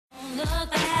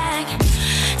look back.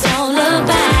 Don't look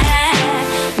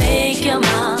back. Make your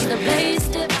mind the place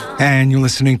to go. And you're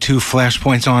listening to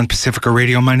Flashpoints on Pacifica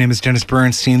Radio. My name is Dennis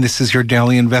Bernstein. This is your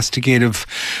daily investigative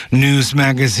news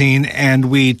magazine, and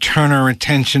we turn our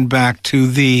attention back to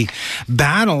the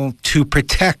battle to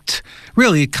protect,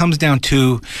 really it comes down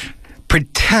to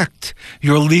protect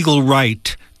your legal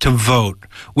right to vote,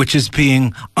 which is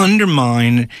being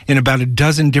undermined in about a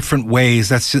dozen different ways.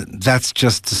 That's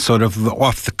just sort of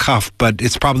off the cuff, but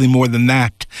it's probably more than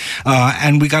that.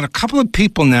 And we got a couple of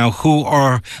people now who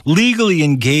are legally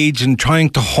engaged in trying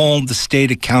to hold the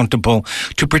state accountable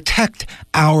to protect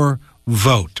our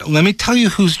vote. Let me tell you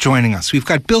who's joining us. We've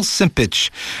got Bill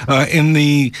Simpich in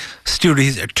the studio.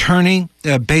 He's an attorney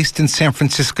based in San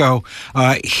Francisco.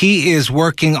 He is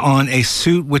working on a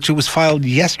suit which was filed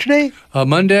yesterday?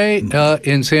 Monday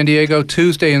in San Diego,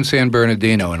 Tuesday in San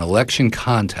Bernardino, an election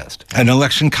contest. An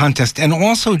election contest. And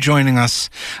also joining us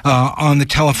on the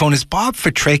telephone is Bob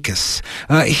Fitrakis.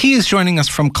 He is joining us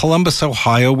from Columbus,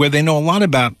 Ohio, where they know a lot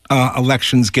about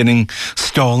elections getting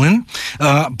stolen.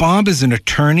 Bob is an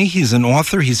attorney. He's an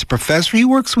author. He's a professor. He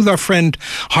works with our friend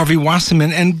Harvey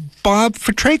Wasserman. And Bob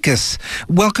Fitrakis,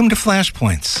 welcome to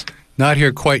Flashpoints. Not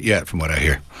here quite yet, from what I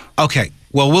hear. Okay.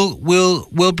 Well,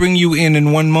 we'll bring you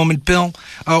in one moment, Bill.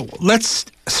 Let's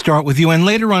start with you, and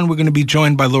later on we're going to be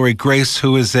joined by Lori Grace,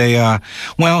 who is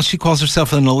she calls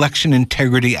herself an election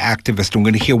integrity activist. I'm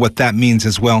going to hear what that means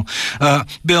as well.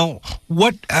 Bill,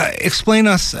 explain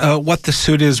us what the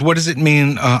suit is. What does it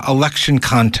mean, election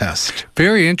contest?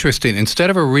 Very interesting. Instead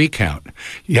of a recount,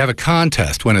 you have a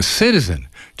contest when a citizen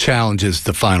challenges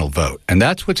the final vote. And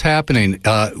that's what's happening.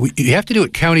 You have to do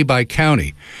it county by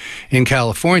county in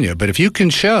California. But if you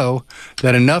can show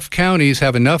that enough counties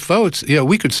have enough votes,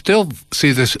 we could still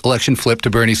see this election flip to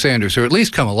Bernie Sanders, or at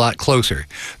least come a lot closer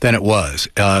than it was.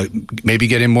 Maybe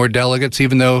get in more delegates,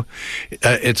 even though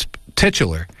it's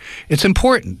titular. It's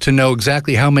important to know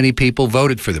exactly how many people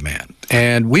voted for the man.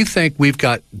 And we think we've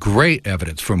got great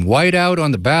evidence, from whiteout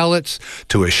on the ballots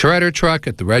to a shredder truck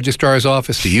at the registrar's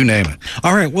office to you name it.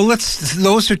 All right. Well,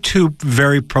 those are two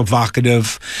very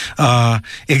provocative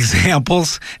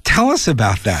examples. Tell us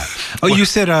about that. Oh, you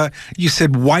said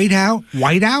whiteout?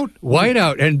 Whiteout?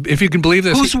 Whiteout. And if you can believe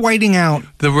this. Who's whiting out?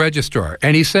 The registrar.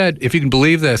 And he said, if you can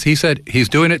believe this, he said he's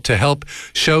doing it to help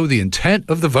show the intent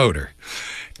of the voter.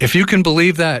 If you can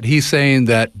believe that, he's saying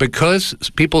that because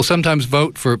people sometimes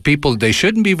vote for people they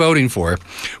shouldn't be voting for,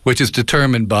 which is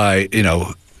determined by,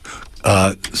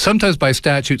 sometimes by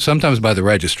statute, sometimes by the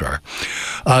registrar,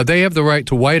 they have the right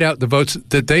to white out the votes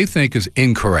that they think is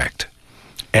incorrect.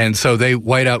 And so they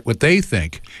white out what they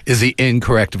think is the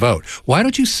incorrect vote. Why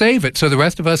don't you save it so the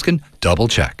rest of us can double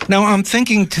check? Now, I'm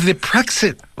thinking to the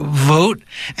Brexit vote,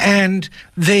 and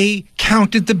they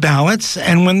counted the ballots,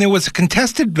 and when there was a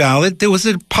contested ballot, there was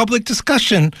a public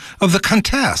discussion of the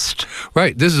contest.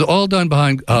 Right. This is all done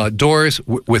behind doors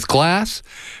with glass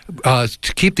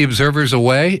to keep the observers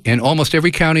away. In almost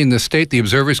every county in the state, the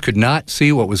observers could not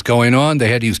see what was going on. They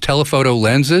had to use telephoto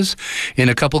lenses in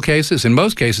a couple cases. In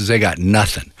most cases, they got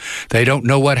nothing. They don't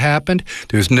know what happened.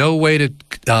 There's no way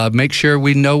to make sure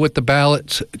we know what the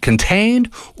ballots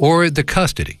contained or the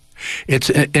custody. It's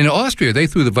in Austria. They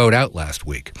threw the vote out last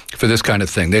week for this kind of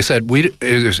thing. They said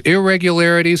there's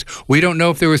irregularities. We don't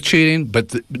know if there was cheating, but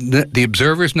the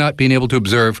observers not being able to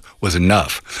observe was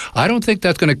enough. I don't think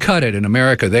that's going to cut it in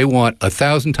America. They want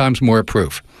 1,000 times more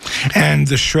proof. And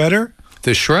the shredder?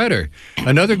 The shredder,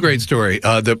 another great story.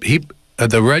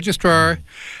 The registrar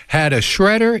had a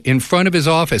shredder in front of his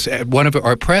office at one of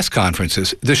our press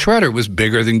conferences. The shredder was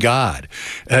bigger than God.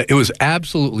 It was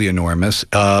absolutely enormous,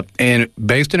 and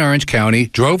based in Orange County,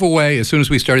 drove away as soon as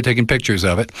we started taking pictures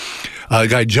of it. The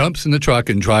guy jumps in the truck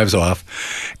and drives off,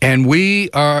 and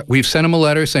we've sent him a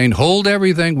letter saying, hold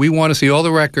everything, we want to see all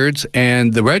the records,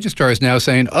 and the registrar is now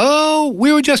saying, oh,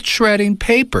 we were just shredding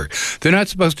paper. They're not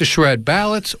supposed to shred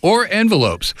ballots or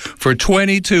envelopes for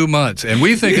 22 months, and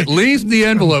we think at least the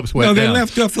envelopes went down. No, they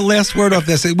left off the last word off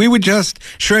this. We were just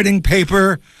shredding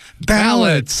paper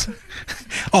ballots.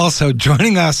 Also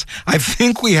joining us, I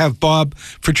think we have Bob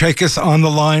Fitrakis on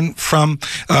the line from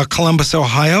Columbus,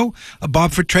 Ohio.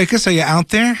 Bob Fitrakis, are you out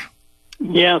there?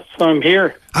 Yes, I'm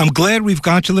here. I'm glad we've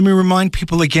got you. Let me remind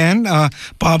people again,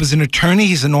 Bob is an attorney,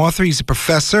 he's an author, he's a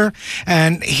professor,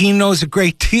 and he knows a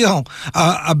great deal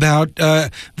about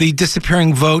the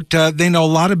disappearing vote. They know a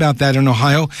lot about that in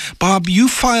Ohio. Bob, you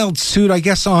filed suit, I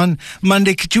guess, on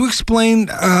Monday. Could you explain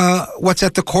what's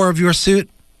at the core of your suit?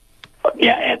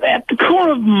 Yeah, at the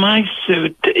core of my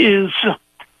suit is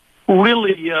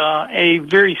really a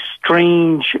very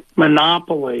strange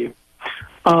monopoly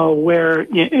where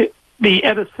the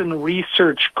Edison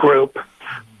Research Group,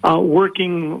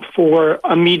 working for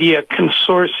a media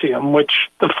consortium, which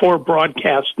the 4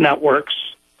 broadcast networks,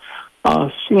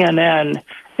 CNN,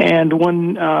 and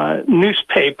one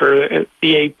newspaper,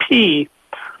 the AP,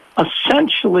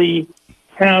 essentially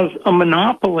has a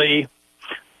monopoly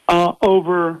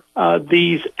over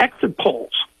these exit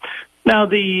polls. Now,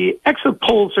 the exit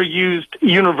polls are used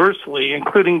universally,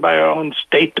 including by our own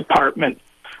State Department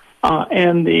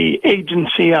and the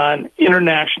Agency on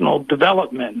International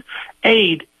Development,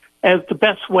 AID, as the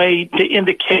best way to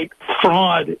indicate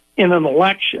fraud in an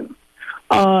election.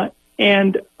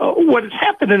 And what has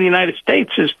happened in the United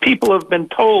States is people have been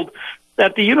told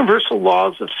that the universal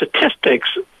laws of statistics,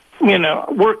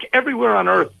 work everywhere on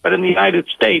earth, but in the United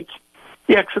States,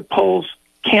 the exit polls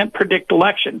can't predict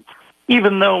election.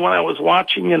 Even though when I was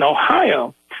watching in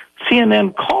Ohio,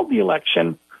 CNN called the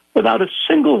election without a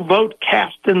single vote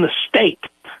cast in the state.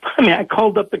 I mean, I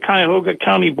called up the Cuyahoga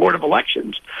County Board of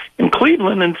Elections in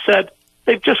Cleveland and said,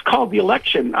 they've just called the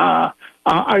election. How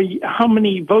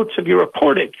many votes have you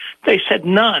reported? They said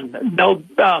none. They'll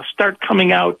start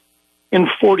coming out in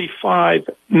 45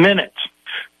 minutes.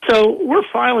 So we're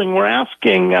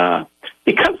asking,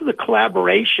 because of the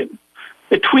collaboration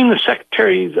between the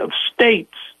secretaries of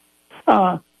states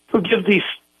who give these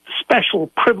special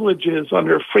privileges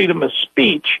under freedom of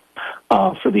speech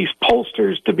for these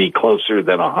pollsters to be closer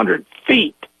than 100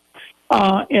 feet,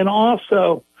 and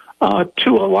also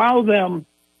to allow them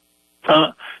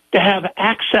to have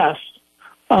access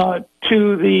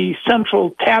to the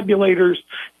central tabulators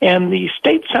and the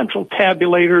state central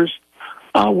tabulators.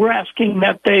 We're asking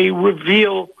that they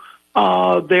reveal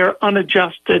their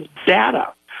unadjusted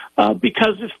data,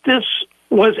 because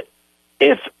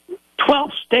if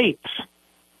 12 states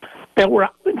that were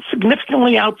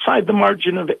significantly outside the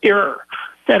margin of error,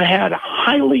 that had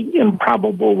highly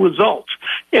improbable results,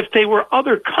 if they were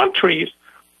other countries,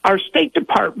 our State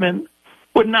Department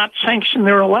would not sanction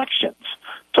their elections.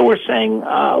 So we're saying,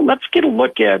 let's get a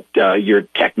look at your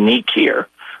technique here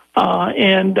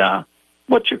and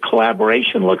what your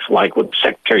collaboration looks like with the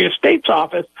Secretary of State's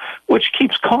office, which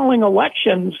keeps calling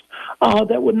elections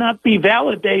that would not be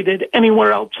validated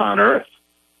anywhere else on earth.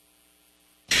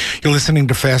 You're listening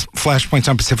to Flashpoints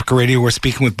on Pacifica Radio. We're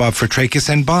speaking with Bob Fitrakis.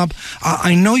 And Bob,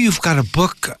 I know you've got a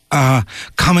book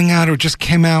coming out or just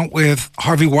came out with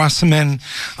Harvey Wasserman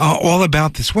all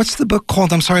about this. What's the book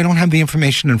called? I'm sorry, I don't have the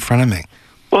information in front of me.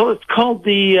 Well, it's called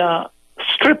the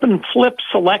Strip and Flip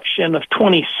Selection of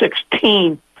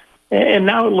 2016. And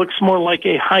now it looks more like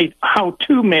a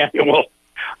how-to manual.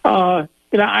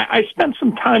 I spent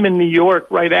some time in New York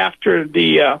right after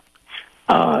the,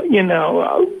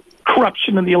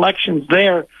 corruption in the elections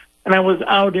there, and I was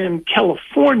out in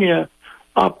California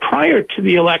prior to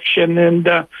the election.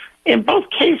 And in both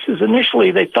cases,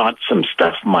 initially they thought some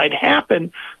stuff might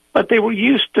happen, but they were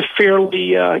used to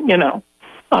fairly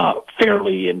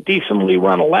and decently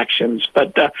run elections.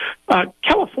 But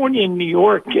California and New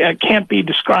York can't be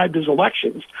described as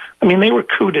elections. I mean, they were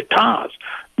coup d'etats.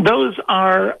 Those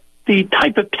are the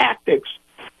type of tactics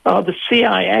the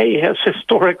CIA has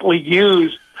historically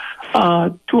used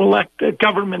to elect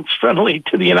governments friendly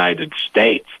to the United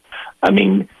States. I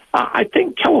mean, I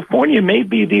think California may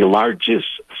be the largest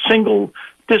single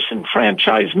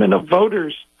disenfranchisement of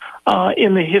voters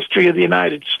in the history of the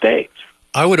United States.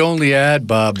 I would only add,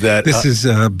 Bob, that... This is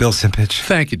Bill Simpich.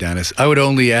 Thank you, Dennis. I would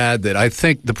only add that I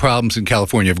think the problems in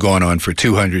California have gone on for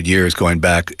 200 years, going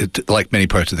back, like many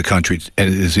parts of the country,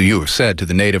 and as you have said, to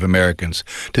the Native Americans,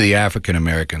 to the African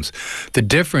Americans. The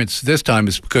difference this time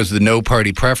is because the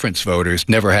no-party preference voters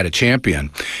never had a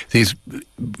champion. These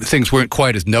things weren't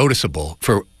quite as noticeable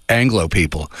for Anglo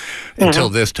people until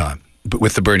this time, but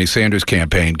with the Bernie Sanders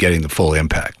campaign getting the full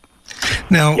impact.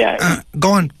 Now,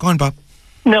 go on, Bob.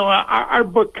 No, our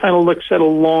book kind of looks at a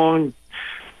long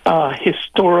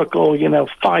historical,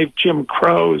 5 Jim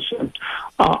Crows, and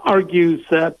argues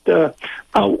that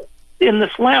in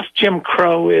this last Jim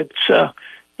Crow, it's,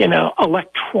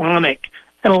 electronic,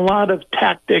 and a lot of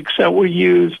tactics that were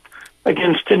used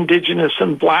against indigenous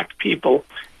and black people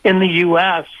in the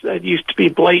U.S. that used to be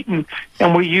blatant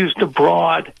and were used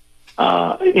abroad,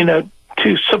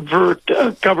 to subvert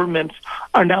governments,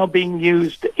 are now being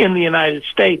used in the United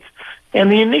States. And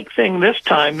the unique thing this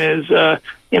time is,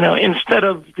 instead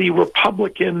of the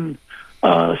Republican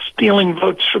stealing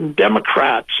votes from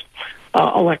Democrats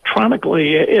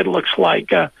electronically, it looks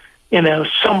like,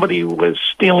 somebody was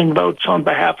stealing votes on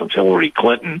behalf of Hillary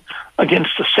Clinton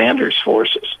against the Sanders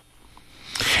forces.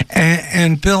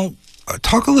 And Bill,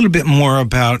 talk a little bit more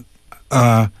about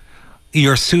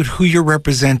your suit, who you're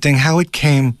representing, how it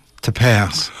came to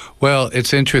pass? Well,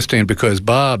 it's interesting because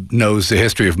Bob knows the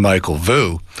history of Michael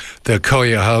Vu, the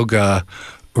Cuyahoga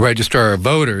registrar of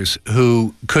voters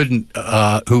who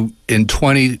who in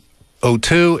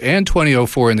 2002 and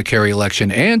 2004 in the Kerry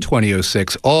election and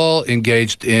 2006 all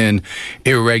engaged in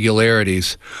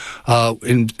irregularities,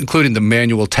 including the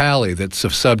manual tally that's the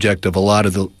subject of a lot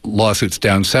of the lawsuits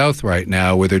down south right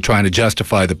now, where they're trying to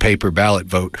justify the paper ballot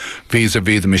vote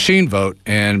vis-a-vis the machine vote,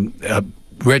 and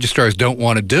registrars don't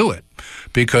want to do it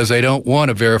because they don't want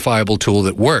a verifiable tool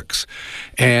that works.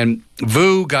 And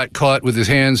Vu got caught with his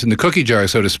hands in the cookie jar,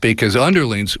 so to speak. His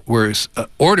underlings were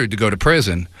ordered to go to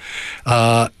prison.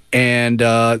 And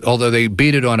although they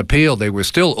beat it on appeal, they were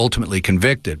still ultimately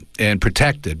convicted and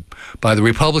protected by the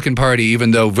Republican Party,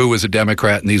 even though Vu was a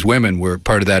Democrat and these women were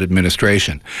part of that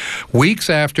administration. Weeks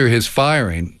after his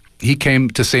firing, he came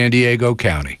to San Diego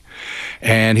County.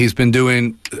 And he's been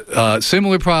doing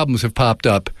similar problems have popped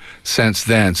up since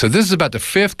then. So this is about the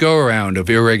fifth go-around of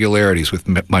irregularities with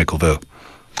Michael Vu.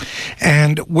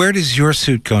 And where does your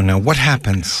suit go now? What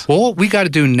happens? Well, what we got to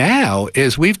do now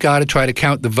is we've got to try to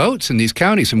count the votes in these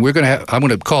counties, and I'm going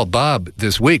to call Bob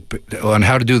this week on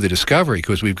how to do the discovery,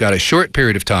 because we've got a short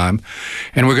period of time,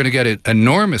 and we're going to get an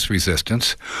enormous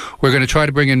resistance. We're going to try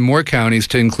to bring in more counties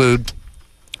to include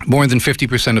more than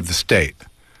 50% of the state.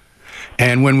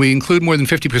 And when we include more than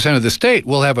 50% of the state,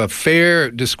 we'll have a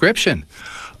fair description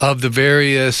of the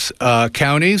various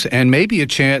counties and maybe a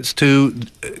chance to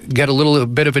get a little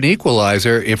bit of an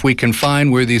equalizer if we can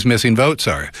find where these missing votes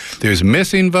are. There's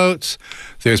missing votes,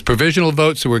 there's provisional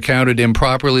votes that were counted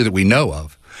improperly that we know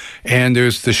of, and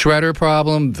there's the shredder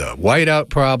problem, the whiteout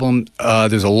problem.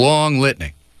 There's a long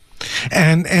litany.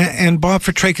 And Bob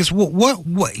Fitrakis, what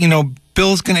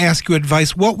Bill's going to ask you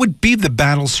advice. What would be the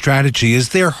battle strategy? Is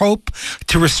there hope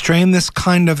to restrain this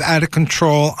kind of out of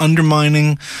control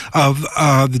undermining of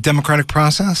the democratic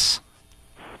process?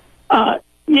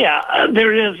 Yeah,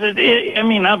 there is. I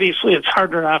mean, obviously, it's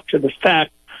harder after the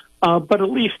fact, but at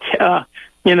least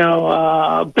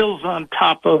Bill's on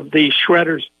top of the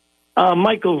shredders.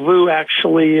 Michael Vu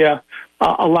actually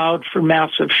allowed for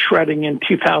massive shredding in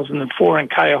 2004 in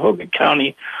Cuyahoga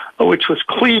County, which was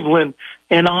Cleveland,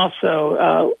 and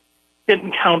also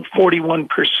didn't count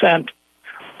 41%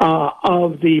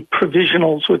 of the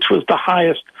provisionals, which was the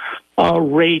highest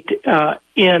rate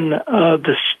in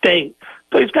the state.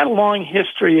 So he's got a long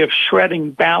history of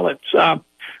shredding ballots.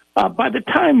 By the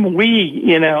time we,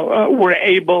 were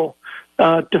able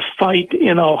to fight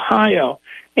in Ohio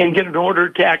and get an order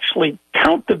to actually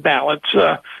count the ballots,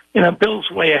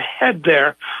 Bill's way ahead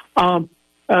there.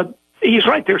 He's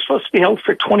right. They're supposed to be held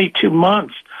for 22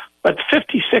 months, but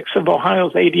 56 of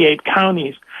Ohio's 88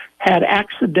 counties had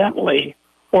accidentally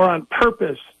or on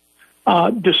purpose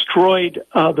destroyed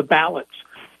the ballots,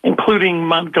 including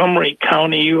Montgomery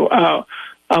County,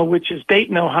 which is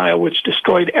Dayton, Ohio, which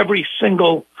destroyed every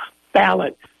single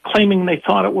ballot, claiming they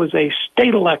thought it was a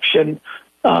state election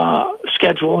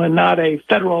schedule and not a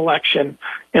federal election.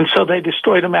 And so they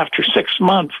destroyed them after 6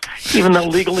 months, even though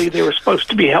legally they were supposed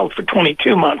to be held for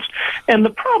 22 months. And the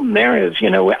problem there is,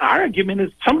 our argument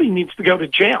is somebody needs to go to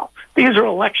jail. These are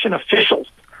election officials.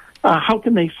 How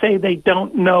can they say they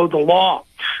don't know the law?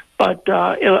 But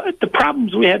the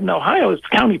problems we had in Ohio is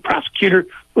the county prosecutor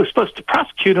who was supposed to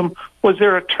prosecute them was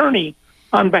their attorney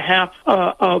on behalf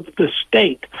of the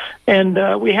state.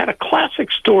 And we had a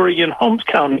classic story in Holmes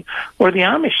County where the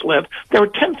Amish live. There were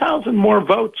 10,000 more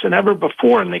votes than ever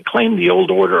before, and they claimed the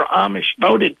old order Amish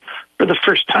voted for the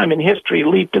first time in history,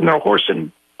 leaped in their horse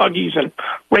and buggies and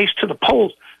raced to the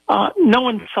polls. No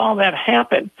one saw that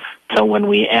happen. So when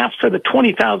we asked for the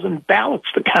 20,000 ballots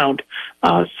to count,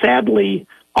 sadly,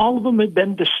 all of them had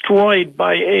been destroyed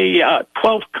by a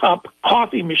 12-cup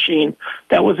coffee machine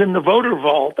that was in the voter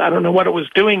vault. I don't know what it was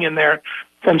doing in there,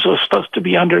 since it was supposed to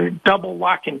be under double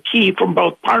lock and key from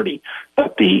both parties.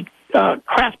 But the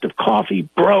craft of coffee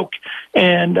broke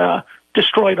and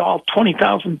destroyed all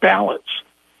 20,000 ballots.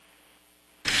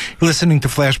 Listening to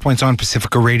Flashpoints on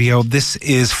Pacifica Radio. This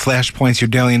is Flashpoints, your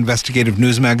daily investigative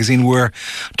news magazine. We're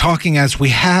talking, as we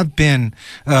have been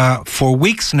for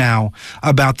weeks now,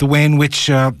 about the way in which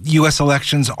U.S.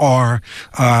 elections are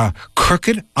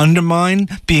crooked, undermined,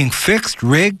 being fixed,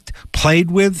 rigged, played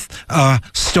with,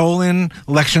 stolen,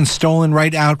 elections stolen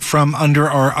right out from under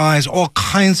our eyes. All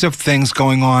kinds of things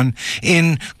going on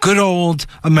in good old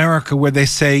America, where they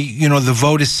say, the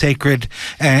vote is sacred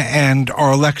and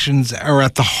our elections are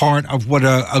at the heart part of what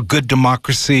a good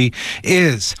democracy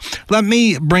is. Let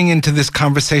me bring into this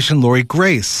conversation Lori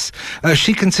Grace.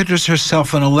 She considers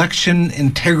herself an election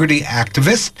integrity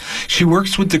activist. She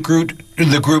works with the group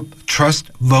Trust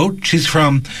Vote. She's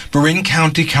from Marin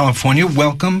County, California.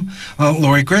 Welcome,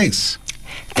 Lori Grace.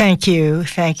 Thank you.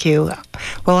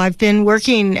 Well, I've been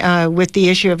working with the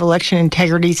issue of election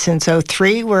integrity since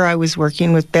 2003, where I was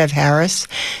working with Bev Harris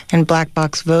and black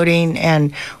box voting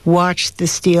and watched the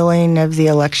stealing of the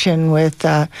election with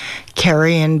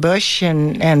Kerry and Bush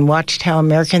and watched how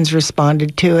Americans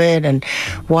responded to it and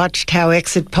watched how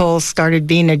exit polls started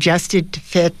being adjusted to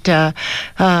fit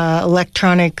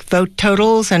electronic vote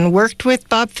totals and worked with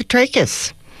Bob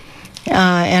Fitrakis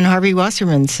and Harvey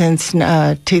Wasserman since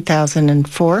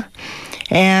 2004.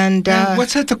 And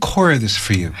what's at the core of this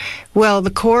for you? Well, the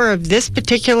core of this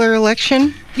particular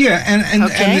election? Yeah, and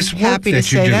this work happy that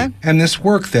to you say do. that. And this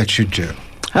work that you do.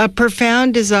 A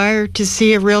profound desire to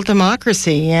see a real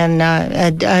democracy and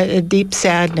a deep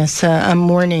sadness, a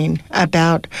mourning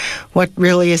about what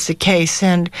really is the case,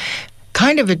 and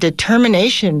kind of a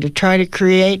determination to try to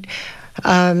create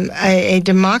a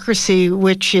democracy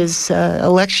which is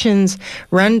elections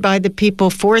run by the people,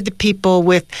 for the people,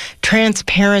 with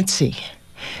transparency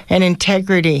and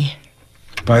integrity.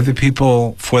 By the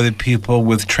people, for the people,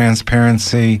 with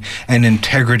transparency and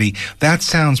integrity. That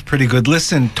sounds pretty good.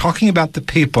 Listen, talking about the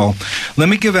people, let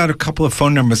me give out a couple of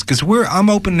phone numbers because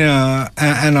I'm open,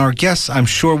 and our guests, I'm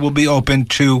sure, will be open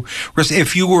to.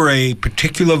 If you were a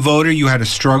particular voter, you had a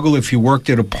struggle. If you worked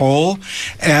at a poll,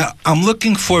 I'm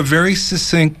looking for very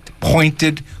succinct,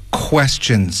 pointed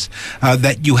questions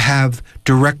that you have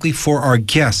directly for our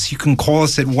guests. You can call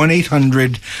us at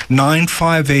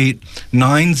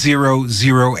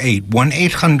 1-800-958-9008.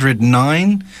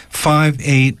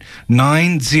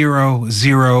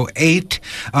 1-800-958-9008.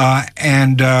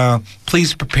 And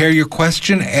please prepare your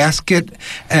question, ask it,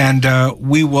 and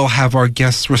we will have our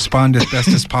guests respond as best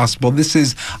as possible. This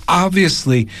is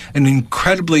obviously an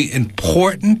incredibly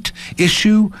important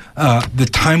issue. The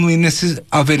timeliness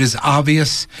of it is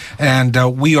obvious, and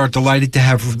we are delighted to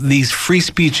have these free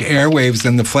speech airwaves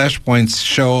and the Flashpoints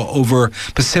show over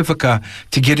Pacifica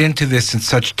to get into this in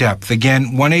such depth.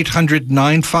 Again,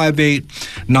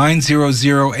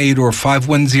 1-800-958-9008 or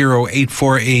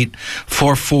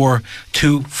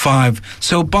 510-848-4425.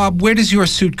 So, Bob, where does your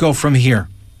suit go from here?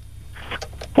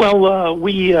 Well,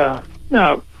 we mailed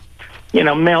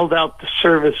out the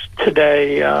service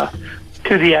today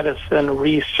to the Edison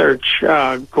Research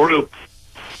Group.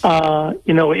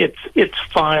 It's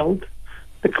filed.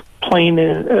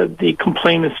 The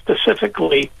complaint is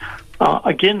specifically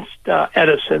against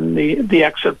Edison, the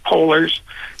exit pollers,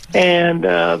 and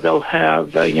they'll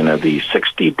have these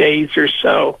 60 days or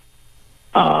so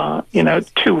to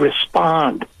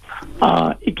respond.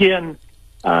 Again,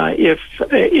 if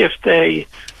they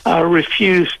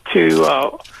refuse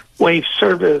to waive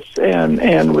service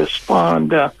and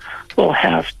respond, we'll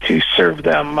have to serve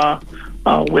them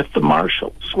with the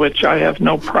marshals, which I have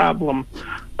no problem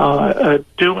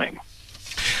doing.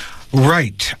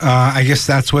 Right. I guess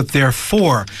that's what they're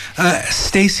for.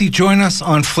 Stacy, join us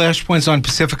on Flashpoints on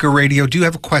Pacifica Radio. Do you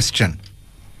have a question?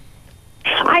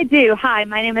 I do. Hi,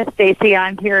 my name is Stacy.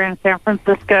 I'm here in San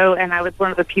Francisco, and I was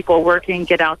one of the people working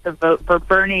Get Out the Vote for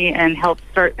Bernie and helped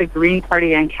start the Green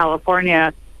Party in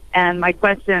California. And my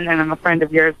question, and I'm a friend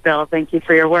of yours, Bill, thank you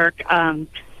for your work,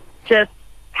 just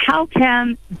how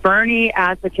can Bernie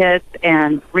advocates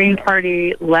and Green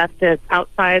Party leftists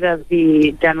outside of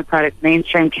the Democratic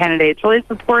mainstream candidates really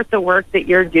support the work that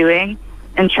you're doing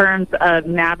in terms of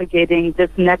navigating this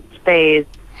next phase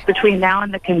between now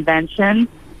and the convention,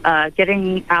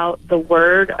 getting out the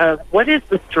word of what is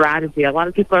the strategy? A lot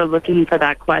of people are looking for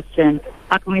that question.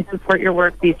 How can we support your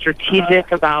work, be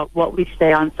strategic about what we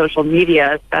say on social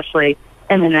media, especially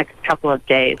in the next couple of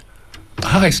days?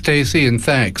 Hi, Stacy, and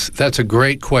thanks. That's a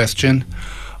great question.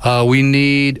 We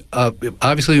need,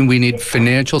 obviously, we need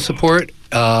financial support,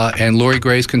 and Lori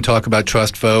Grace can talk about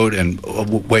Trust Vote and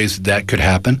ways that could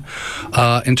happen.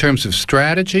 In terms of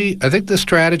strategy, I think the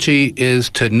strategy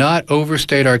is to not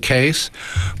overstate our case,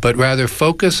 but rather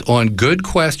focus on good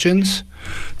questions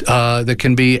that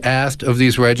can be asked of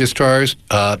these registrars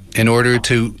in order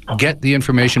to get the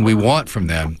information we want from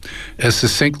them as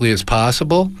succinctly as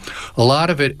possible. A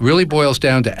lot of it really boils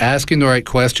down to asking the right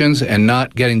questions and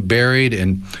not getting buried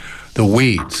in the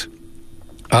weeds.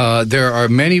 There are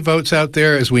many votes out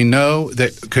there, as we know,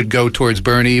 that could go towards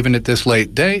Bernie even at this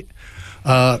late date.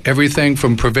 everything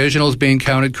from provisionals being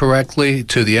counted correctly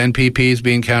to the NPPs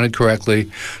being counted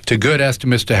correctly to good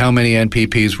estimates to how many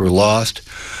NPPs were lost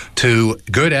to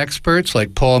good experts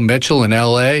like Paul Mitchell in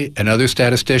L.A. and other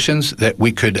statisticians that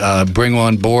we could bring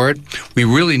on board. We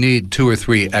really need 2 or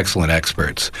 3 excellent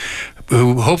experts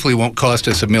who hopefully won't cost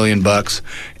us $1 million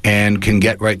and can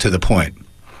get right to the point.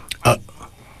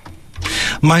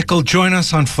 Michael, join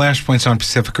us on Flashpoints on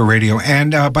Pacifica Radio.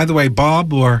 And by the way,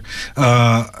 Bob or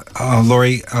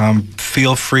Lori,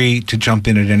 feel free to jump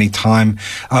in at any time.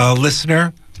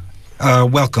 Listener,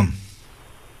 welcome.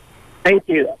 Thank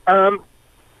you.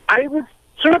 I was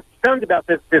sort of stunned about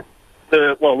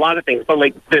a lot of things, but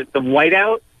like the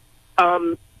whiteout.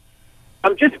 I'm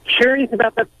just curious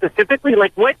about that specifically.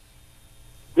 Like,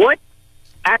 what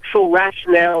actual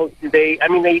rationale do they? I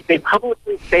mean, they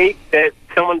publicly state that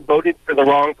someone voted for the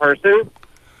wrong person,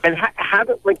 and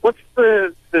what's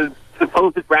the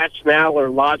supposed rationale or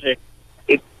logic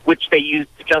which they use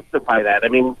to justify that? I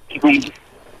mean, is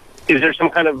there some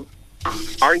kind of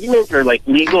argument or like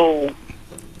legal?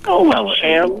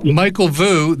 Michael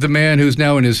Vu, the man who's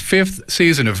now in his 5th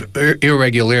season of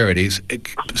irregularities,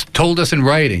 told us in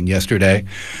writing yesterday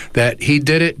that he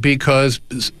did it because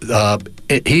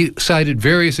he cited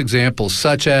various examples,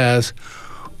 such as,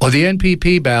 the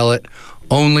NPP ballot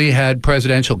only had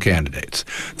presidential candidates.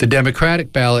 The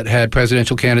Democratic ballot had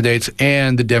presidential candidates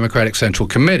and the Democratic Central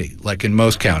Committee, like in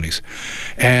most counties.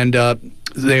 And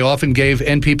they often gave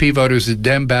NPP voters a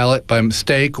Dem ballot by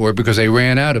mistake or because they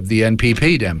ran out of the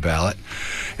NPP Dem ballot.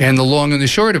 And the long and the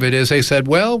short of it is they said,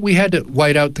 well, we had to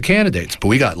white out the candidates, but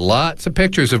we got lots of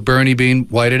pictures of Bernie being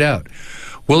whited out.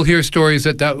 We'll hear stories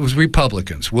that was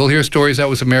Republicans. We'll hear stories that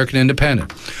was American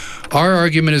Independent. Our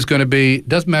argument is going to be,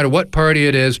 doesn't matter what party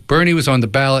it is, Bernie was on the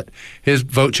ballot, his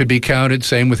vote should be counted,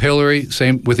 same with Hillary,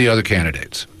 same with the other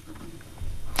candidates.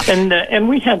 And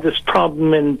we had this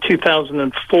problem in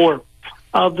 2004.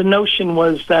 The notion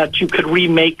was that you could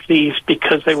remake these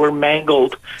because they were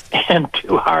mangled and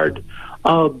too hard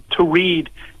to read,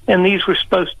 and these were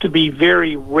supposed to be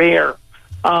very rare.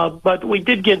 But we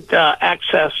did get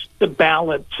access to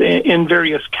ballots in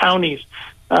various counties,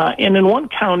 and in one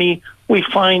county we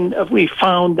found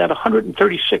that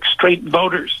 136 straight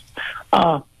voters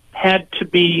had to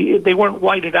be. They weren't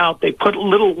whited out. They put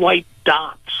little white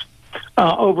dots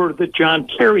over the John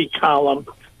Kerry column,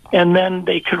 and then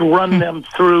they could run them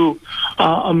through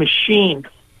a machine.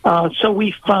 So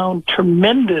we found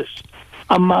tremendous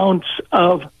amounts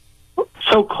of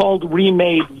so-called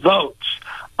remade votes.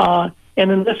 And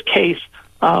in this case,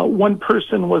 one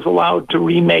person was allowed to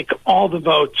remake all the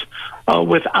votes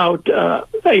without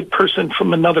a person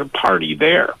from another party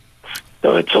there.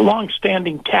 So it's a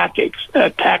long-standing tactic.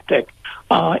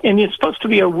 And it's supposed to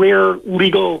be a rare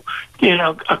legal,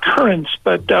 occurrence,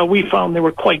 but we found they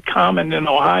were quite common in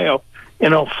Ohio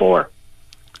in 2004.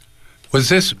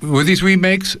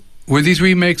 Were these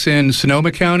remakes in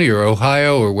Sonoma County or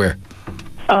Ohio or where?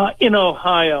 In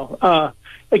Ohio.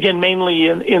 Again, mainly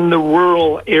in the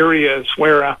rural areas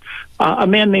where a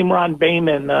man named Ron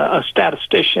Bayman, a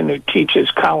statistician who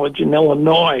teaches college in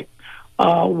Illinois,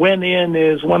 went in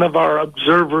as one of our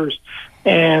observers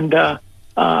and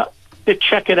to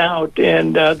check it out,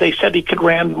 and they said he could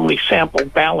randomly sample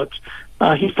ballots.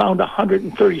 He found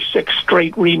 136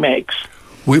 straight remakes.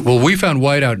 We found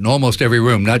whiteout in almost every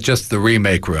room, not just the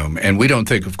remake room. And we don't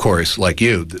think, of course, like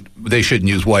you, that they shouldn't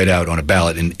use whiteout on a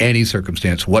ballot in any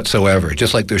circumstance whatsoever,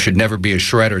 just like there should never be a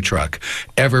shredder truck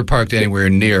ever parked anywhere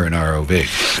near an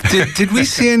ROV. Did we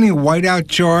see any whiteout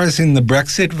jars in the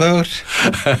Brexit vote?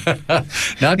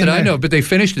 Not that I know, but they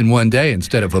finished in one day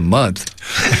instead of a month.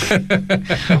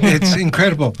 It's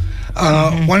incredible.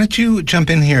 Why don't you jump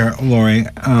in here, Lori?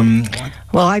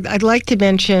 Well, I'd like to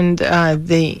mention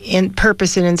the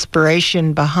purpose and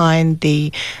inspiration behind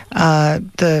the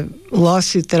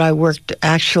lawsuit that I worked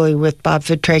actually with Bob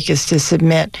Fitrakis to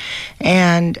submit,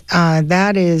 and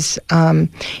that is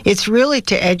it's really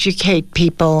to educate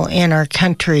people in our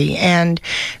country, and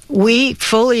we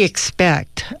fully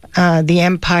expect the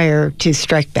empire to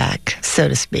strike back, so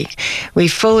to speak. We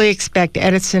fully expect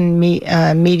Edison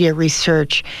Media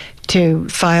Research to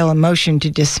file a motion to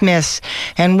dismiss.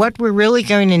 And what we're really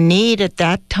going to need at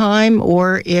that time,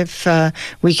 or if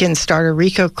we can start a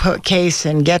RICO case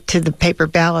and get to the paper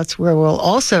ballots where we'll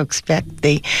also expect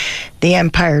the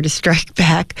empire to strike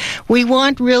back, we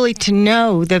want really to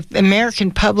know, the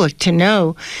American public to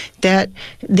know, that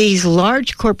these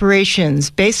large corporations,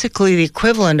 basically the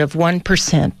equivalent of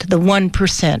 1%, the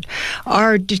 1%,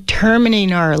 are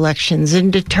determining our elections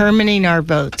and determining our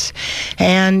votes.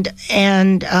 And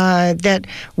that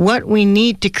what we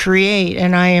need to create,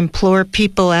 and I implore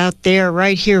people out there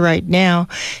right here, right now,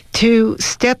 to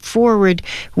step forward.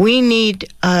 We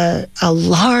need a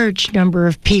large number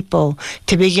of people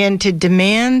to begin to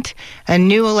demand a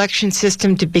new election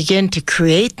system, to begin to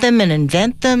create them and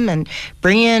invent them and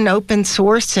bring in open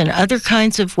source and other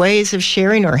kinds of ways of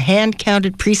sharing, or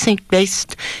hand-counted,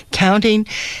 precinct-based counting,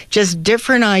 just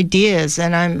different ideas.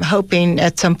 And I'm hoping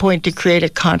at some point to create a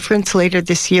conference later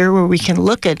this year where we can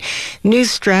look at new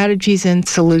strategies and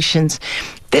solutions.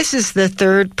 This is the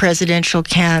third presidential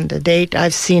candidate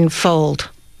I've seen fold.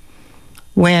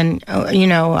 When,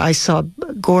 I saw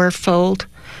Gore fold,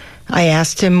 I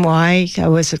asked him why. I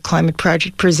was a Climate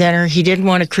Project presenter. He didn't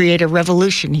want to create a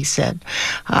revolution, he said.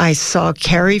 I saw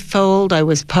Kerry fold. I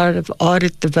was part of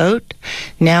Audit the Vote.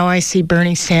 Now I see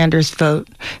Bernie Sanders fold.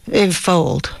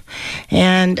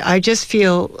 And I just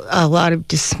feel a lot of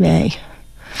dismay.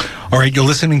 All right, you're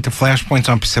listening to Flashpoints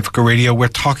on Pacifica Radio. We're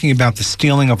talking about the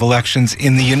stealing of elections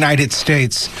in the United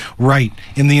States. Right,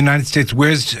 in the United States.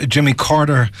 Where's Jimmy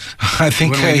Carter? I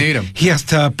think we need him. He has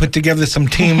to put together some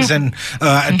teams and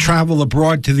travel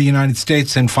abroad to the United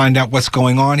States and find out what's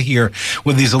going on here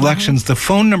with these elections. The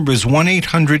phone number is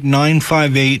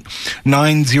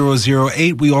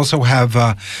 1-800-958-9008. We also have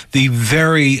the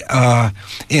very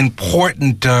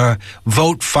important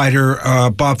vote fighter,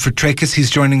 Bob Fitrakis. He's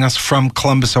joining us from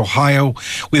Columbus, Ohio.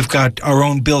 We've got our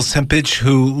own Bill Simpich,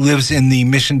 who lives in the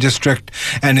Mission District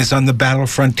and is on the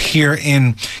battlefront here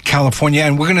in California.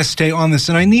 And we're going to stay on this.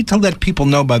 And I need to let people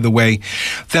know, by the way,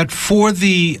 that for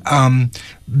the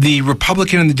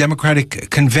Republican and the Democratic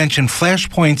convention,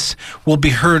 Flashpoints will be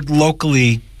heard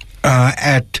locally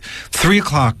at 3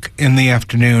 o'clock in the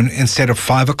afternoon instead of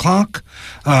 5 o'clock.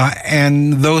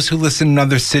 And those who listen in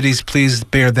other cities, please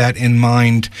bear that in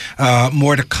mind.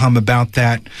 More to come about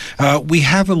that. We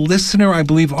have a listener, I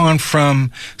believe, on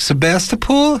from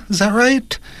Sebastopol. Is that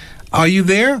right? Are you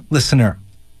there, listener?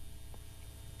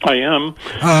 I am.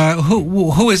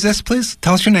 Who is this, please?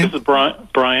 Tell us your name. This is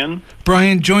Brian.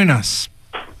 Brian, join us.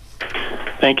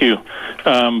 Thank you.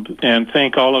 And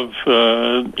thank all of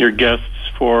your guests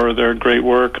for their great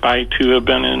work. I, too, have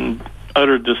been in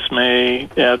utter dismay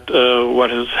at what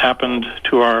has happened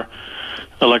to our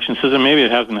election system. Maybe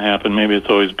it hasn't happened. Maybe it's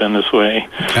always been this way.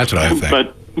 That's what I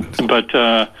think. But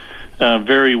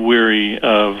very weary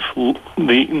of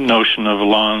the notion of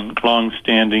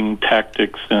long-standing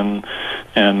tactics and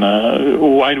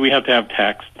why do we have to have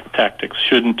tactics?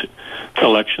 Shouldn't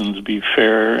elections be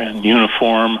fair and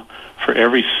uniform for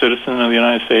every citizen of the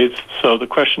United States? So the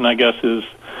question, I guess, is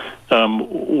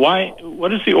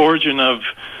what is the origin of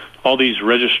all these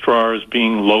registrars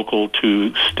being local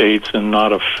to states and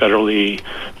not a federally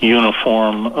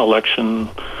uniform election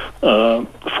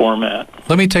format?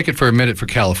 Let me take it for a minute for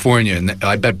California, and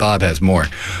I bet Bob has more.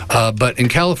 But in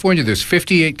California, there's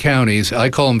 58 counties. I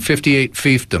call them 58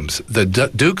 fiefdoms. The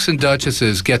dukes and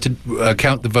duchesses get to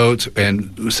count the votes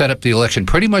and set up the election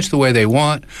pretty much the way they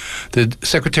want. The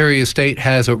Secretary of State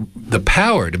has the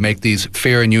power to make these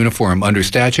fair and uniform under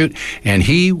statute, and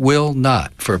he will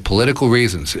not, for political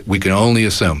reasons. We can only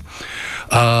assume.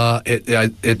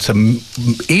 It's an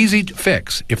easy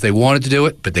fix if they wanted to do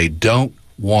it, but they don't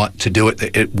want to do it.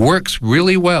 It works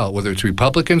really well, whether it's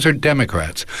Republicans or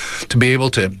Democrats, to be able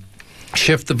to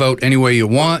shift the vote any way you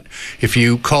want. If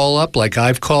you call up like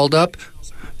I've called up,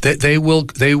 they will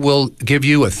give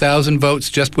you 1,000 votes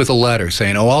just with a letter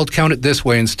saying, "Oh, I'll count it this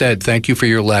way instead. Thank you for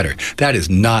your letter." That is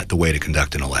not the way to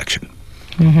conduct an election.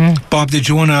 Mm-hmm. Bob, did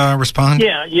you want to respond?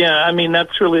 Yeah. I mean,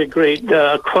 that's really a great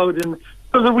quote. And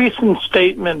there was a recent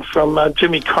statement from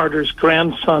Jimmy Carter's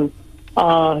grandson.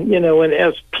 And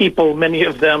as people, many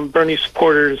of them, Bernie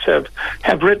supporters,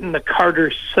 have written the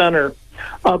Carter Center.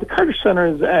 The Carter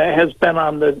Center has been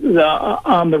on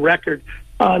the record.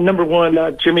 Number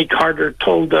one, Jimmy Carter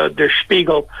told Der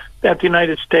Spiegel that the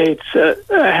United States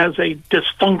has a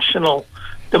dysfunctional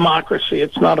democracy.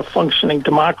 It's not a functioning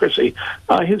democracy.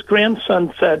 His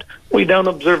grandson said, "We don't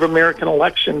observe American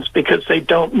elections because they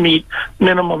don't meet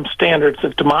minimum standards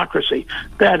of democracy."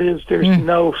 That is, there's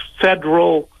no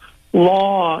federal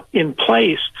law in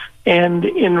place, and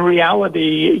in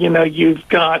reality, you've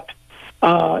got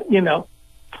 5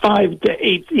 to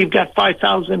 8. You've got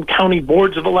 5,000 county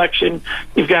boards of election.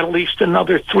 You've got at least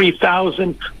another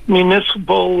 3,000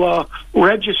 municipal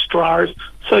registrars.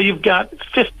 So you've got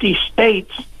 50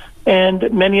 states,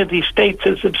 and many of these states,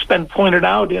 as it's been pointed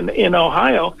out in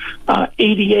Ohio,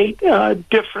 88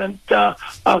 different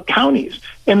counties.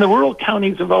 In the rural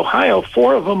counties of Ohio,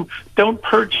 4 of them don't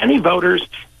purge any voters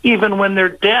even when they're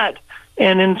dead.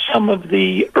 And in some of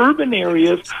the urban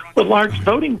areas with large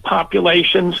voting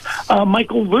populations,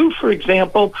 Michael Vu, for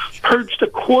example, purged a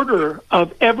quarter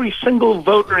of every single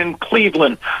voter in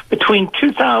Cleveland between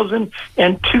 2000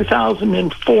 and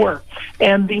 2004.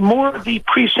 And the more the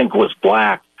precinct was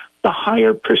black, the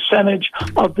higher percentage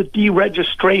of the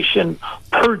deregistration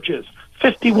purges.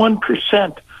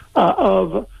 51%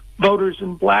 of voters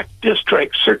in black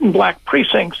districts, certain black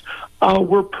precincts,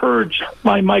 were purged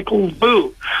by Michael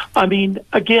Vu. I mean,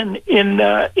 again, in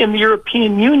the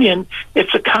European Union,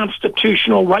 it's a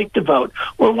constitutional right to vote.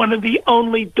 We're one of the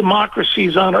only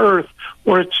democracies on earth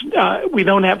where we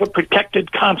don't have a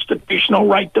protected constitutional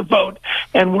right to vote,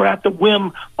 and we're at the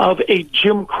whim of a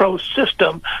Jim Crow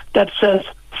system that says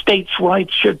states'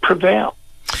 rights should prevail.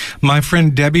 My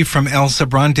friend Debbie from El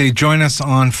Sobrante, join us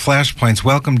on Flashpoints.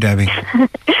 Welcome, Debbie.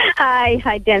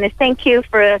 Hi, Dennis. Thank you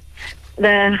for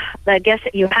the guest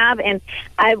that you have. And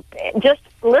I just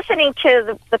listening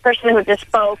to the person who just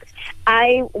spoke,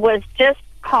 I was just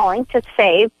calling to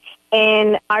say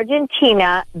in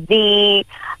Argentina, the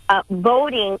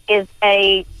voting is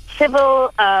a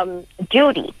civil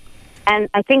duty. And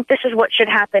I think this is what should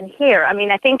happen here. I mean,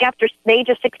 I think after the age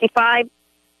of 65,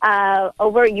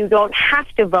 over, you don't have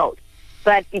to vote.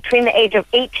 But between the age of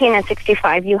 18 and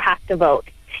 65, you have to vote.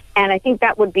 And I think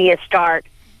that would be a start.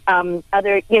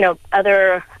 Other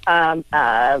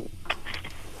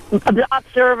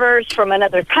observers from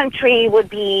another country would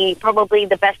be probably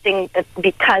the best thing,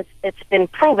 because it's been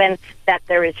proven that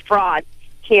there is fraud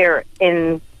here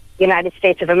in the United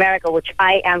States of America, which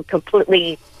I am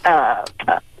completely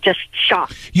just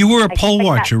shocked. You were a poll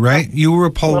watcher, right? You were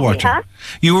a poll watcher. Huh?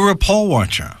 You were a poll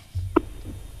watcher.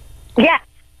 Yes,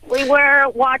 we were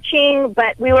watching,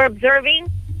 but we were observing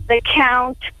the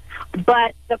count.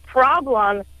 But the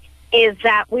problem is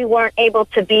that we weren't able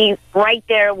to be right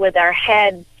there with our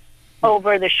heads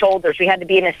over the shoulders. We had to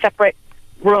be in a separate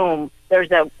room.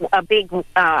 There's a big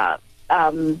window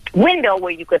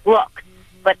where you could look,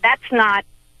 but that's not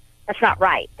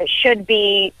right. It should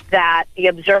be that the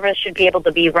observers should be able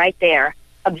to be right there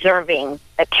observing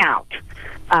the count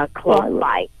close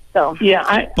by. So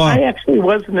yeah, I actually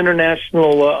was an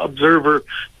international observer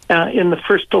in the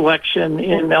first election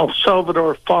in El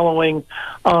Salvador following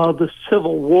the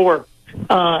Civil War.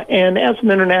 And as an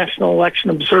international election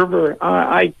observer,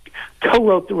 I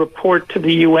co-wrote the report to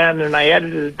the UN, and I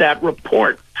edited that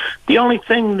report. The only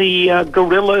thing the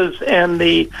guerrillas and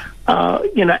the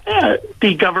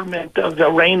government of the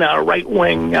Reina,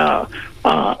 right-wing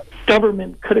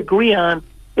government, could agree on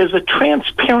is a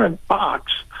transparent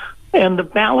box, and the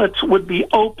ballots would be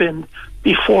opened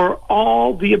before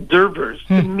all the observers,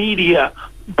 the media,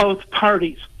 both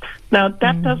parties. Now,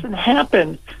 that doesn't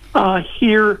happen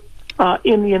here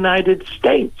in the United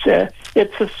States.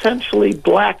 It's essentially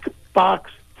black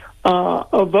box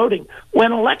of voting.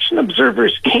 When election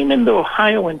observers came into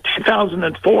Ohio in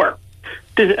 2004,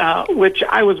 which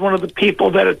I was one of the people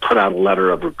that had put out a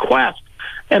letter of request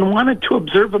and wanted to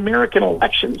observe American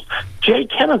elections, J.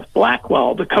 Kenneth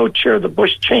Blackwell, the co-chair of the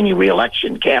Bush-Cheney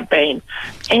re-election campaign,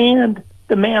 and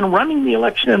the man running the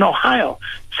election in Ohio,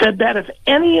 said that if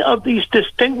any of these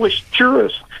distinguished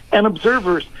jurists and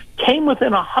observers came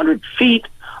within 100 feet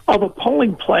of a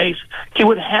polling place, he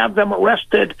would have them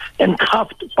arrested and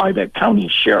cuffed by the county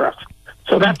sheriff.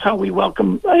 So that's how we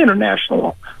welcome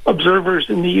international observers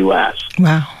in the U.S.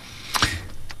 Wow.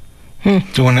 Do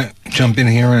you want to jump in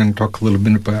here and talk a little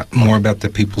bit more about the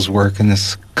people's work in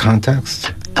this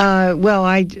context? Well,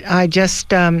 I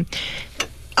just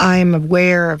I'm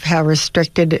aware of how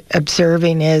restricted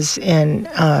observing is in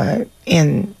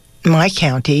my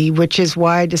county, which is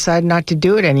why I decided not to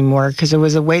do it anymore, because it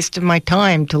was a waste of my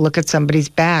time to look at somebody's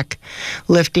back,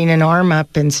 lifting an arm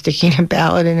up and sticking a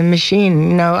ballot in a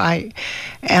machine.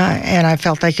 And I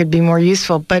felt I could be more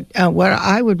useful. But what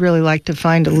I would really like to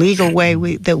find a legal way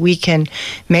that we can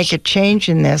make a change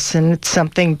in this, and it's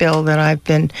something, Bill, that I've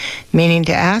been meaning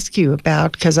to ask you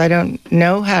about, because I don't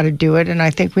know how to do it, and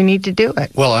I think we need to do it.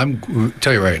 Well, I'm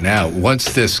tell you right now,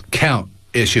 once this count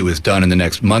issue is done in the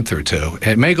next month or two,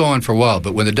 it may go on for a while,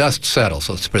 but when the dust settles,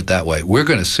 let's put it that way, we're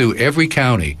going to sue every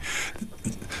county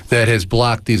that has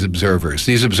blocked these observers.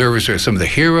 These observers are some of the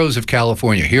heroes of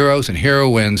California, heroes and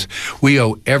heroines. We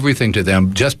owe everything to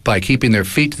them just by keeping their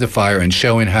feet to the fire and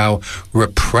showing how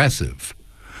repressive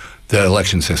the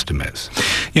election system is.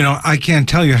 You know, I can't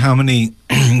tell you how many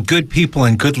good people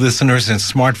and good listeners and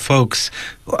smart folks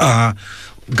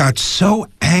got so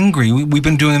angry. We've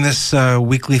been doing this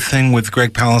weekly thing with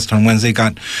Greg Palast on Wednesday.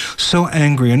 Got so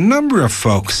angry. A number of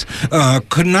folks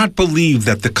could not believe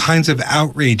that the kinds of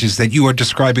outrages that you are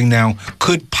describing now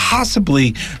could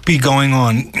possibly be going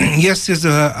on. Yes, there's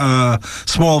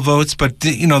small votes, but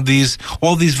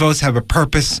all these votes have a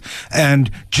purpose, and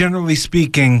generally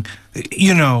speaking,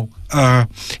 the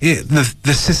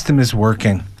system is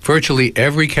working. Virtually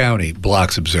every county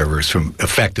blocks observers from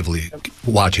effectively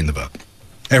watching the vote.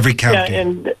 Every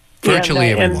county.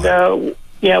 Virtually everyone.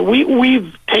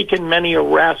 We've taken many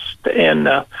arrests, and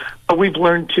we've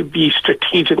learned to be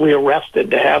strategically arrested,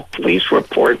 to have police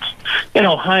reports. In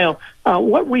Ohio,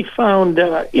 what we found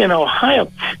in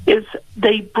Ohio is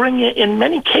they bring it, in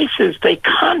many cases, they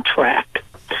contract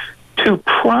to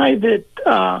private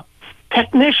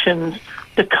technicians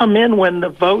to come in when the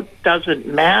vote doesn't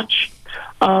match.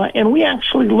 And we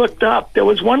actually looked up. There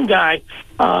was one guy,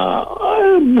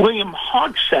 William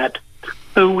Hogsett,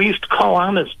 who we used to call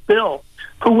Honest Bill,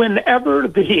 who whenever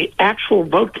the actual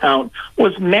vote count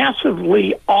was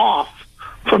massively off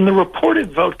from the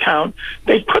reported vote count,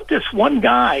 they put this one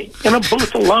guy in a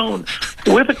booth alone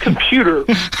with a computer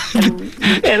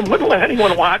and wouldn't let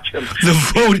anyone watch him.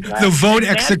 The vote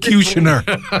executioner.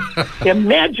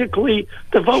 Magically,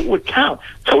 the vote would count.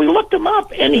 So we looked him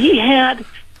up, and he had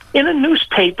in a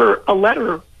newspaper a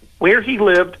letter where he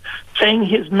lived saying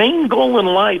his main goal in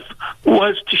life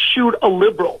was to shoot a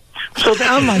liberal. So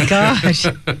that oh my gosh!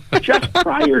 Just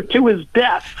prior to his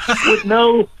death, would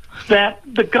know that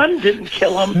the gun didn't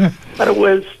kill him, but it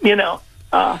was Mr.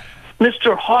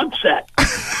 Hogsett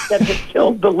that had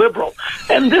killed the liberal.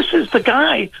 And this is the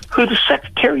guy who the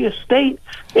Secretary of State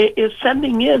is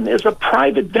sending in as a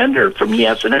private vendor from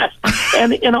ES&S.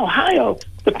 And in Ohio,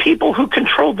 the people who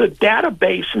control the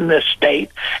database in this state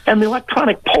and the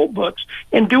electronic poll books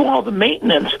and do all the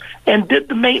maintenance and did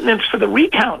the maintenance for the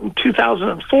recount in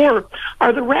 2004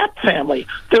 are the Rapp family.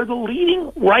 They're the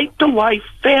leading right-to-life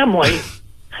family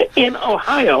in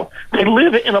Ohio. They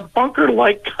live in a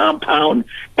bunker-like compound,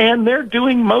 and they're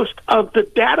doing most of the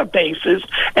databases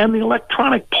and the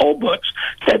electronic poll books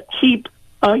that keep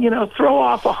throw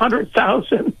off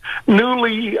 100,000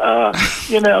 newly,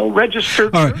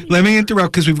 registered. All right, let me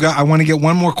interrupt because I want to get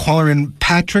one more caller in.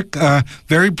 Patrick,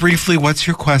 very briefly, what's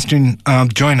your question?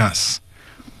 Join us.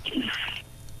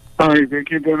 Hi,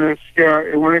 thank you, Dennis. Yeah,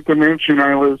 I wanted to mention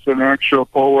I was an actual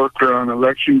poll worker on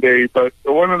election day, but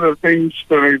one of the things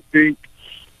that I think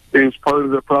is part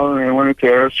of the problem, and I wanted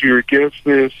to ask your guest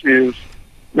this, is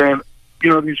that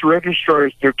these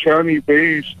registrars, they're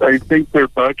county-based. I think their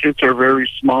budgets are very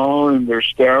small and their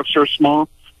staffs are small.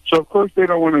 So, of course, they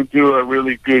don't want to do a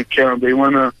really good count. They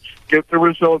want to get the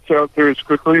results out there as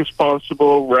quickly as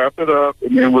possible, wrap it up,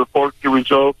 and then report the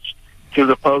results to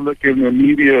the public and the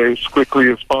media as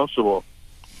quickly as possible.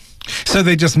 So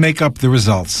they just make up the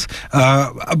results.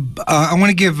 I want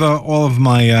to give all of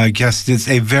my guests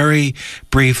a very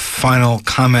brief final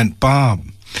comment. Bob,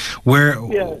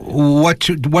 what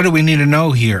do we need to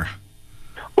know here?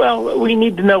 Well, we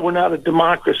need to know we're not a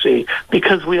democracy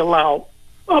because we allow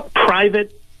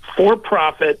private,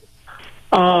 for-profit,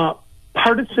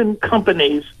 partisan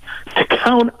companies to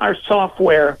count our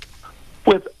software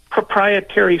with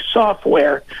proprietary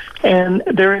software, and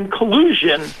they're in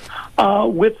collusion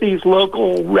with these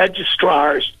local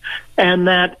registrars, and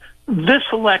that this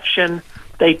election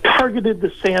they targeted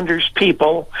the Sanders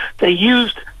people. They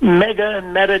used mega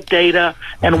and metadata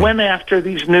and went after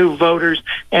these new voters,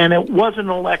 and it wasn't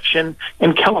an election.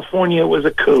 In California, it was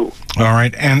a coup. All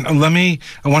right, and I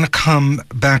want to come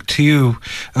back to you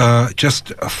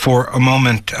just for a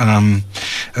moment.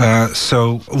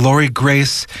 So, Lori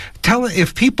Grace,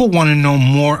 if people want to know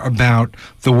more about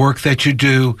the work that you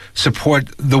do, support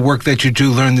the work that you do,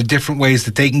 learn the different ways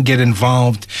that they can get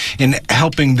involved in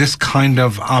helping this kind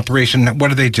of operation, what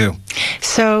do they do?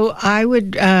 So I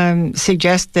would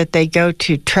suggest that they go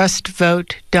to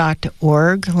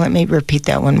TrustVote.org. Let me repeat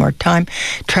that one more time.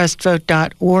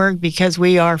 TrustVote.org, because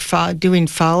we are doing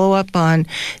follow-up on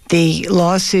the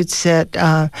lawsuits that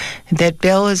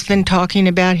Bill has been talking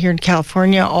about here in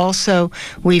California. Also,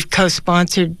 we've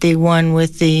co-sponsored the one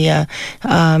with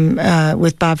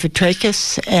with Bob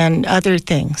Fitrakis and other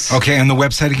things. Okay, and the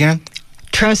website again?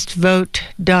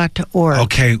 TrustVote.org.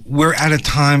 Okay, we're out of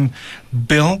time.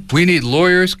 Bill? We need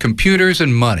lawyers, computers,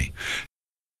 and money.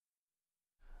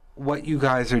 What you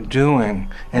guys are doing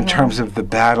in terms of the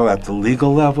battle at the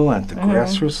legal level, at the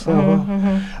grassroots level,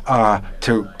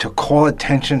 to call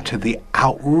attention to the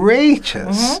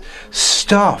outrageous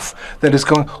stuff that is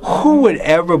going. Who would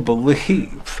ever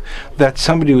believe that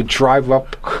somebody would drive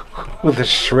up with a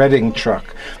shredding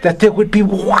truck, that there would be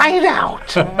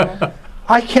whiteout?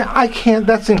 I can't.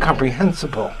 That's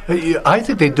incomprehensible. I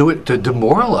think they do it to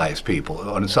demoralize people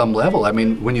on some level. I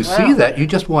mean, when you see that, you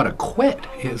just want to quit.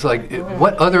 It's like,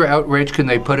 what other outrage can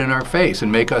they put in our face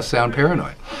and make us sound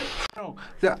paranoid?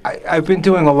 I've been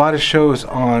doing a lot of shows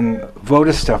on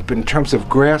voter stuff, but in terms of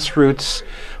grassroots,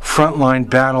 frontline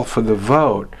battle for the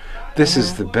vote, this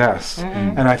is the best.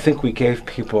 And I think we gave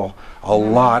people a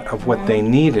lot of what they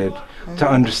needed to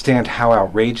understand how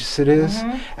outrageous it is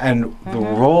and the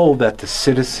role that the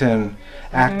citizen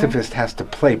activist has to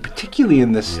play, particularly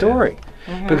in this story.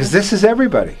 Because this is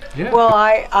everybody. Well,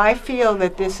 I feel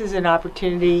that this is an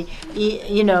opportunity,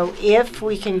 you know, if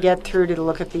we can get through to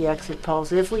look at the exit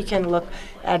polls, if we can look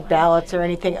at ballots or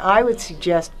anything, I would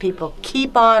suggest people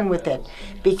keep on with it,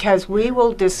 because we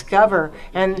will discover,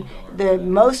 and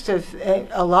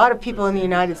a lot of people in the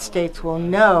United States will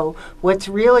know what's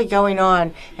really going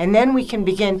on, and then we can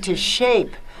begin to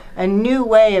shape a new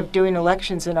way of doing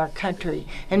elections in our country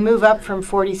and move up from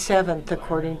 47th,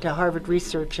 according to Harvard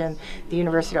Research and the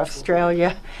University of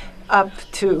Australia, up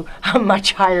to a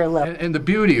much higher level. And the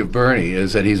beauty of Bernie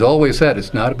is that he's always said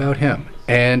it's not about him.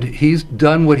 And he's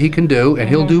done what he can do, and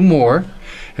he'll do more.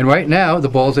 And right now, the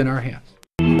ball's in our hands.